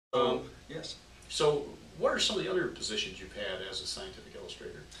Yes. So what are some of the other positions you've had as a scientific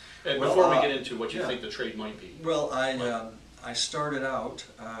illustrator? And Well, before we get into what you yeah. think the trade might be. Well, I started out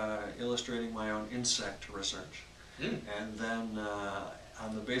illustrating my own insect research, and then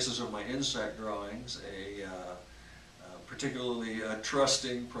on the basis of my insect drawings, a particularly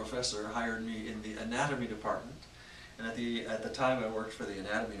trusting professor hired me in the anatomy department. And at the time I worked for the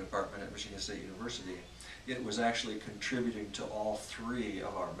anatomy department at Michigan State University. It was actually contributing to all three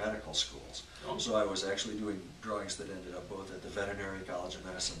of our medical schools. Oh. So I was actually doing drawings that ended up both at the Veterinary College of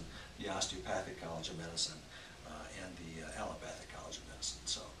Medicine, the Osteopathic College of Medicine, and the Allopathic College of Medicine.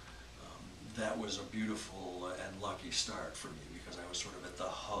 So that was a beautiful and lucky start for me because I was sort of at the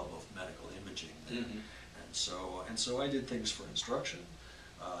hub of medical imaging there. And so I did things for instruction.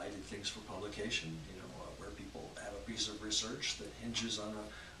 I did things for publication, where people have a piece of research that hinges on a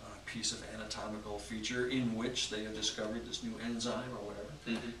piece of anatomical feature in which they have discovered this new enzyme or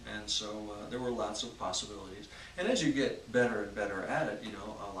whatever. And so there were lots of possibilities. And as you get better and better at it,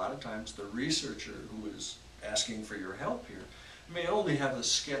 a lot of times the researcher who is asking for your help here may only have a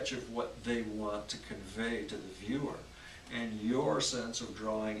sketch of what they want to convey to the viewer. And your sense of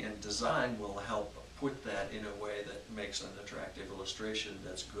drawing and design will help put that in a way that makes an attractive illustration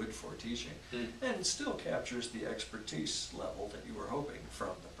that's good for teaching and still captures the expertise level that you were hoping from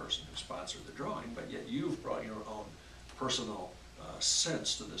the person who sponsored the drawing, but yet you've brought your own personal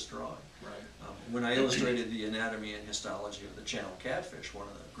sense to this drawing. Right. When I illustrated the anatomy and histology of the channel catfish, one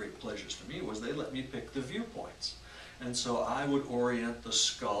of the great pleasures to me was they let me pick the viewpoints. And so I would orient the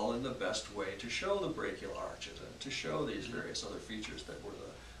skull in the best way to show the brachial arches and to show these various other features that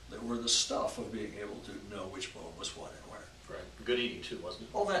were the stuff of being able to know which bone was what and where. Right. Good eating too, wasn't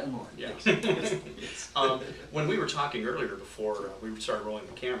it? All that and more. Yeah. Yes. When we were talking earlier before we started rolling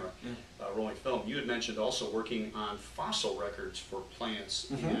the camera, rolling film, you had mentioned also working on fossil records for plants.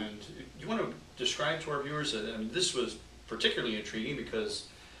 And you want to describe to our viewers that, I mean, this was particularly intriguing because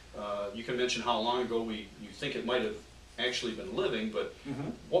you can mention how long ago you think it might have actually been living, but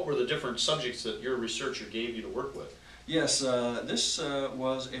what were the different subjects that your researcher gave you to work with? Yes, this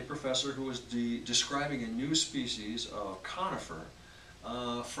was a professor who was describing a new species of conifer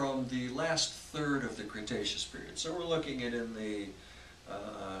from the last third of the Cretaceous period. So we're looking at in the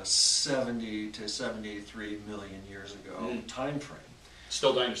 70 to 73 million years ago time frame.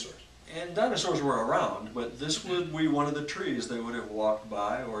 Still dinosaurs. And dinosaurs were around, but this would be one of the trees they would have walked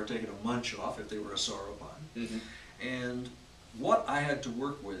by or taken a munch off if they were a sauropod. And what I had to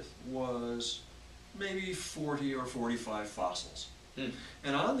work with was maybe 40 or 45 fossils.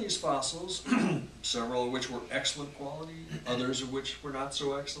 And on these fossils, several of which were excellent quality, others of which were not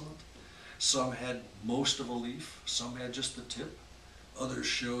so excellent. Some had most of a leaf, some had just the tip, others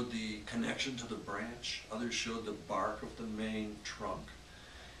showed the connection to the branch, others showed the bark of the main trunk.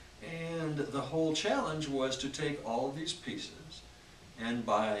 And the whole challenge was to take all of these pieces, and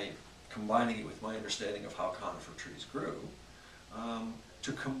by combining it with my understanding of how conifer trees grew,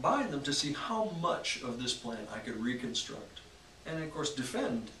 to combine them to see how much of this plant I could reconstruct and, of course,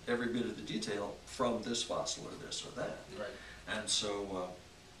 defend every bit of the detail from this fossil or this or that. Right. And so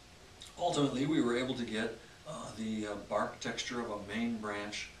ultimately we were able to get the bark texture of a main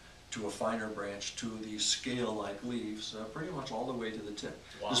branch to a finer branch to the scale-like leaves pretty much all the way to the tip.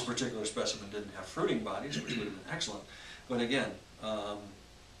 Wow. This particular specimen didn't have fruiting bodies, which would have been excellent. But again,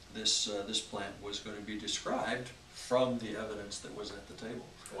 this plant was going to be described from the evidence that was at the table.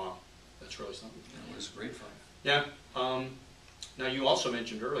 Wow, that's really something. And it was great fun. Yeah. Now you also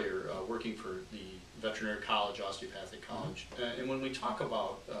mentioned earlier working for the Veterinary College, Osteopathic College, and when we talk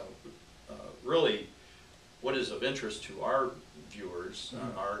about really what is of interest to our viewers,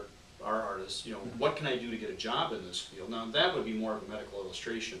 our artists, what can I do to get a job in this field? Now that would be more of a medical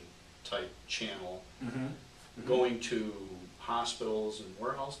illustration type channel, going to hospitals and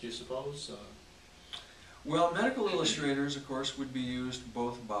warehouse, do you suppose? Well, medical illustrators, of course, would be used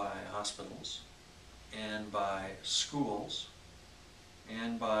both by hospitals and by schools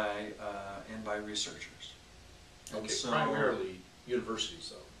and by researchers. Okay, so, primarily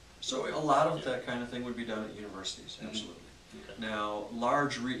universities, though. So a lot of that kind of thing would be done at universities, absolutely. Okay. Now,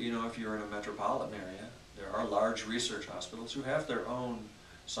 if you're in a metropolitan area, there are large research hospitals who have their own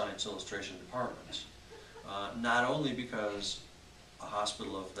science illustration departments. Not only because a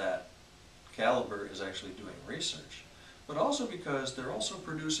hospital of that caliber is actually doing research, but also because they're also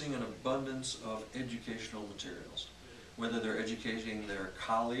producing an abundance of educational materials. Whether they're educating their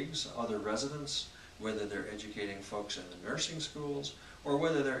colleagues, other residents, whether they're educating folks in the nursing schools, or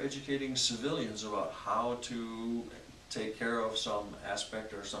whether they're educating civilians about how to take care of some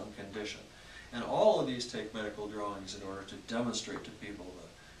aspect or some condition. And all of these take medical drawings in order to demonstrate to people the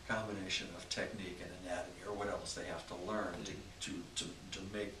combination of technique and anatomy, or what else they have to learn to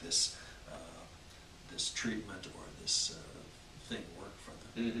make this this treatment or this thing work for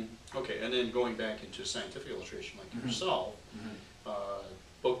them. Okay, and then going back into scientific illustration like yourself,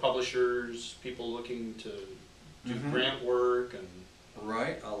 book publishers, people looking to do grant work and...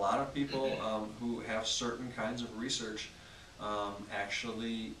 Right, a lot of people who have certain kinds of research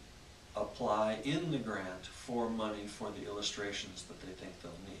actually apply in the grant for money for the illustrations that they think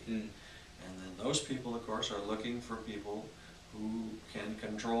they'll need. And then those people, of course, are looking for people who can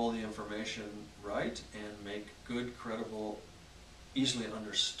control the information right and make good, credible, easily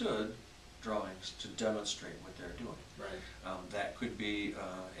understood drawings to demonstrate what they're doing. Right. That could be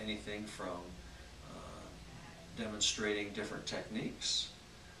anything from demonstrating different techniques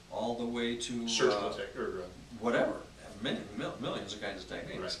all the way to surgical whatever. Millions of kinds of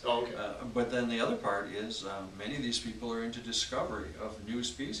techniques. Right. Oh, okay. But then the other part is many of these people are into discovery of new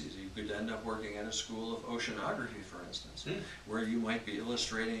species. You could end up working at a school of oceanography, for instance, where you might be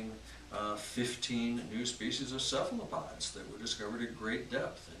illustrating 15 new species of cephalopods that were discovered at great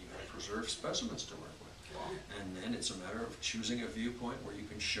depth, and you have preserved specimens to work with. Wow. And then it's a matter of choosing a viewpoint where you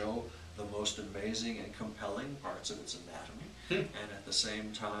can show the most amazing and compelling parts of its anatomy, and at the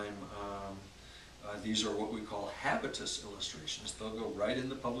same time these are what we call habitus illustrations. They'll go right in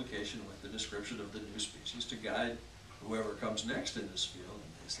the publication with the description of the new species to guide whoever comes next in this field.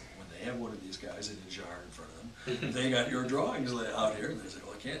 And they say, when they have one of these guys in a jar in front of them, they got your drawings out here, and they say,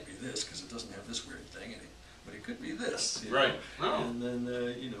 well, it can't be this because it doesn't have this weird thing in it, but it could be this. Right. Oh. And then,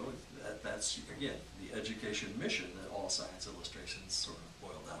 that's, again, the education mission that all science illustrations sort of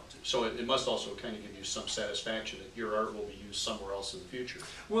boil down to. So it must also kind of give you some satisfaction that your art will be used somewhere else in the future.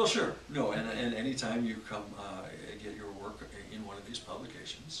 Well, sure. No, and anytime you come get your work in one of these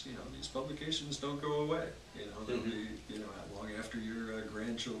publications, these publications don't go away. They'll be, long after your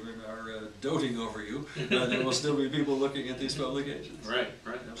grandchildren are doting over you, there will still be people looking at these publications. Right,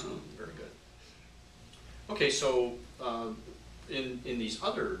 absolutely. Very good. Okay, so in these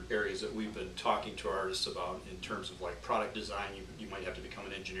other areas that we've been talking to artists about in terms of like product design, you might have to become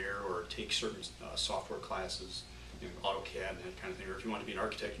an engineer or take certain software classes, AutoCAD and that kind of thing. Or if you want to be an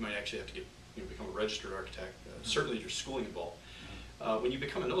architect, you might actually have to become a registered architect. Certainly there's schooling involved. When you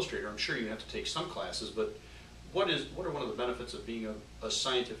become an illustrator, I'm sure you have to take some classes, but what are one of the benefits of being a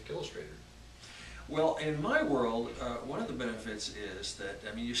scientific illustrator? Well, in my world, one of the benefits is that,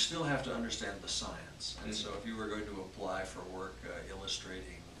 you still have to understand the science. And so if you were going to apply for work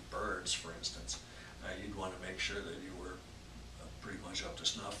illustrating birds, for instance, you'd want to make sure that you were pretty much up to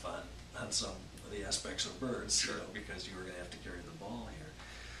snuff on some of the aspects of birds, because you were going to have to carry the ball here.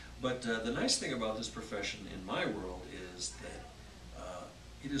 But the nice thing about this profession in my world is that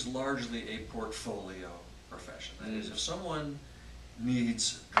it is largely a portfolio profession. That is, if someone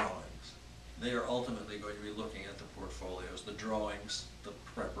needs drawings, they are ultimately going to be looking at the portfolios, the drawings, the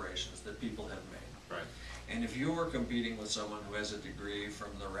preparations that people have made. Right. And if you're competing with someone who has a degree from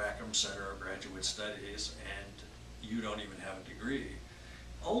the Rackham Center of Graduate Studies and you don't even have a degree,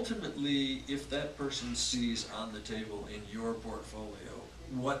 ultimately, if that person sees on the table in your portfolio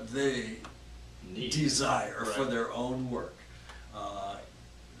what they desire for their own work,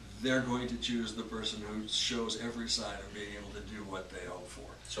 they're going to choose the person who shows every sign of being able to do what they hope for.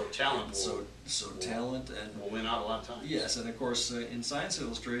 So talent talent will win out a lot of times. Yes, and of course in science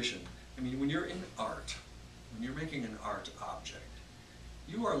illustration, when you're in art, when you're making an art object,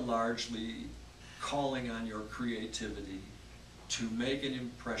 you are largely calling on your creativity to make an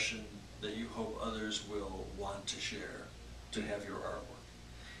impression that you hope others will want to share, to have your artwork.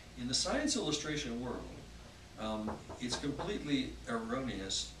 In the science illustration world, it's completely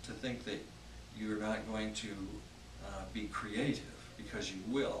erroneous to think that you're not going to be creative, because you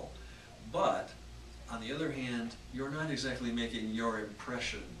will, but on the other hand, you're not exactly making your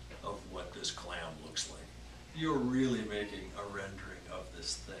impression of what this clam looks like. You're really making a rendering of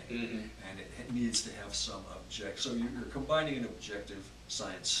this thing, and it needs to have some so you're combining an objective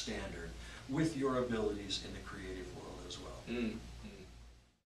science standard with your abilities in the creative world as well.